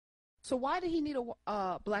So why did he need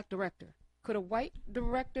a black director? Could a white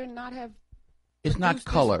director not have? It's not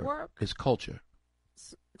color. It's culture.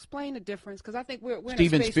 Explain the difference, because I think we're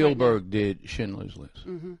Steven in a space Spielberg right did Schindler's List.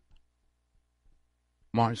 Mm-hmm.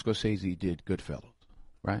 Martin Scorsese did Goodfellas,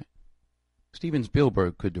 right? Steven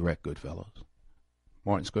Spielberg could direct Goodfellas.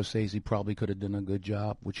 Martin Scorsese probably could have done a good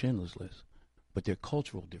job with Schindler's List, but there are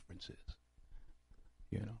cultural differences.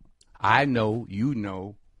 You know, I know, you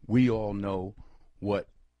know, we all know what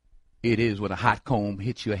it is when a hot comb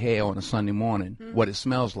hits your hair on a Sunday morning, what it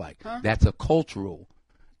smells like. Huh? That's a cultural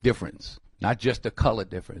difference, not just a color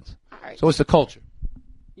difference. Right. So it's the culture.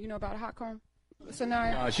 You know about a hot comb?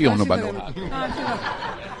 Scenario? She don't know about no hot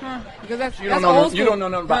comb. Because that's, You don't know. You don't know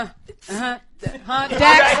nothing about.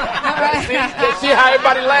 Dax. See how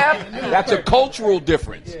everybody laugh? That's a cultural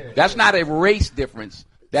difference. That's not a race difference.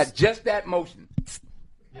 That's just that motion.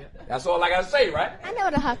 That's all I gotta say, right? I know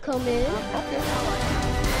what a hot comb is. Okay.